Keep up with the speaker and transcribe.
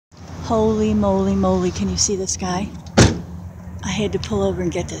Holy moly moly, can you see the sky? I had to pull over and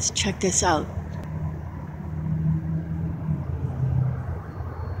get this. Check this out.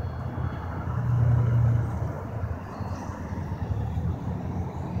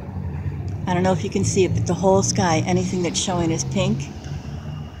 I don't know if you can see it, but the whole sky, anything that's showing is pink.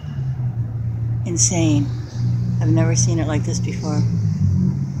 Insane. I've never seen it like this before.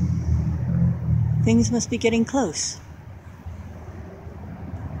 Things must be getting close.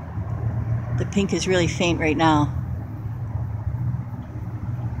 The pink is really faint right now.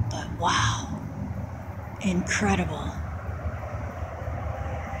 But wow. Incredible.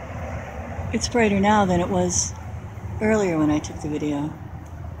 It's brighter now than it was earlier when I took the video.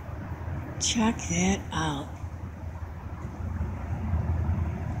 Check that out.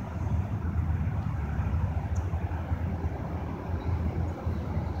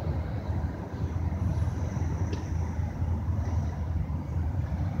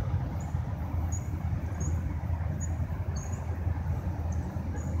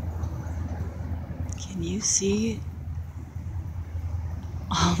 Can you see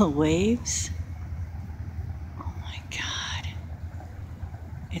all the waves? Oh my God.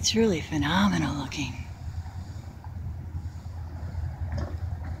 It's really phenomenal looking.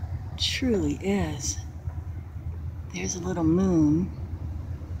 It truly is. There's a little moon.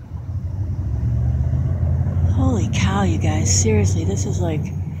 Holy cow, you guys. Seriously, this is like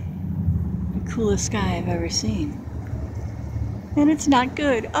the coolest sky I've ever seen. And it's not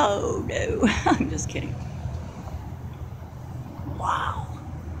good. Oh no, I'm just kidding. Wow.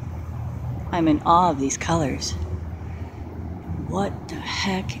 I'm in awe of these colors. What the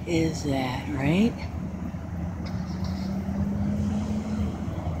heck is that, right?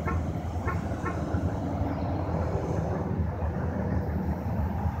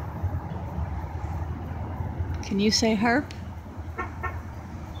 Can you say harp?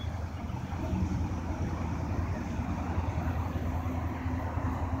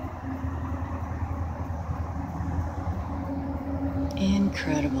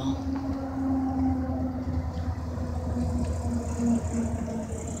 Incredible.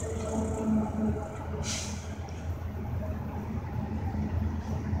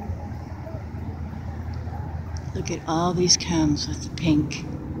 Look at all these chems with the pink.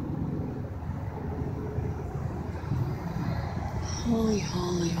 Holy,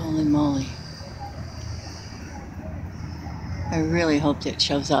 holy, holy moly. I really hope that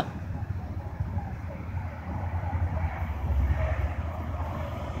shows up.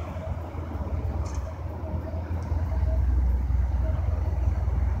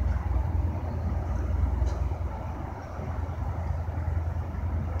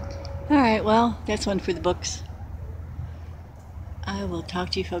 Alright, well, that's one for the books. I will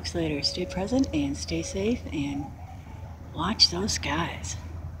talk to you folks later. Stay present and stay safe and watch those skies.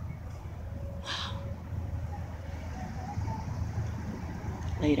 Wow.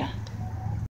 Later.